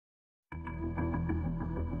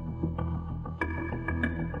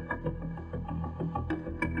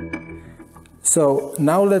So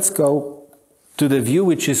now let's go to the view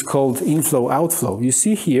which is called inflow-outflow. You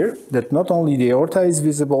see here that not only the aorta is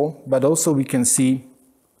visible, but also we can see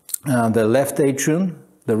the left atrium,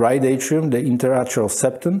 the right atrium, the interarterial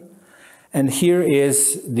septum, and here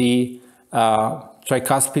is the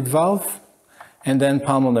tricuspid valve and then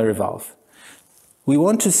pulmonary valve. We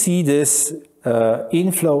want to see this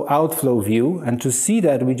inflow-outflow view, and to see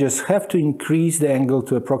that we just have to increase the angle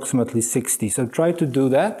to approximately 60. So try to do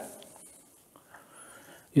that.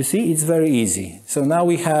 You see, it's very easy. So now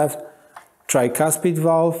we have tricuspid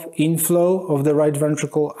valve, inflow of the right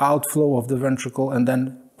ventricle, outflow of the ventricle, and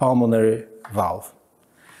then pulmonary valve.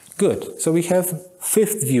 Good. So we have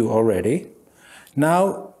fifth view already.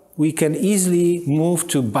 Now we can easily move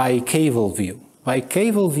to bicaval view.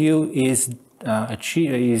 Bicaval view is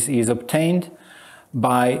obtained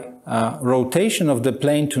by rotation of the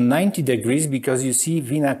plane to 90 degrees, because you see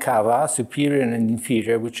vena cava, superior and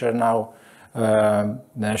inferior, which are now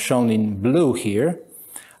shown in blue here,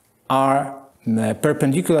 are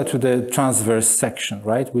perpendicular to the transverse section,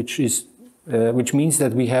 right? Which means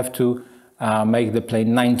that we have to make the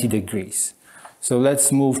plane 90 degrees. So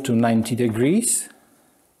let's move to 90 degrees.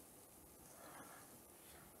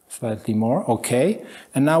 Slightly more, okay.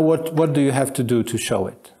 And now what do you have to do to show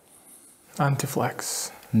it?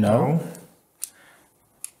 Antiflex. No.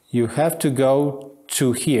 You have to go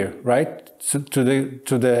to here, right? So to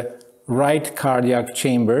the right cardiac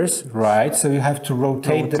chambers, right? So you have to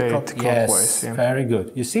rotate the clockwise. Yes, yeah. Very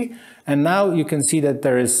good. You see? And now you can see that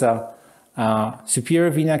there is superior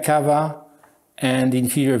vena cava and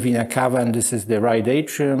inferior vena cava, and this is the right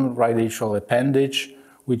atrium, right atrial appendage,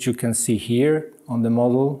 which you can see here on the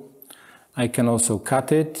model. I can also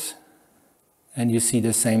cut it, and you see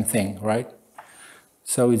the same thing, right?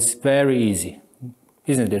 So it's very easy,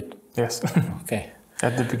 isn't it? Yes. Okay.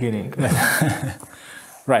 At the beginning.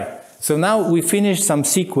 Right. So now we finished some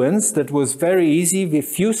sequence that was very easy with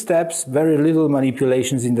few steps, very little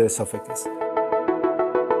manipulations in the esophagus.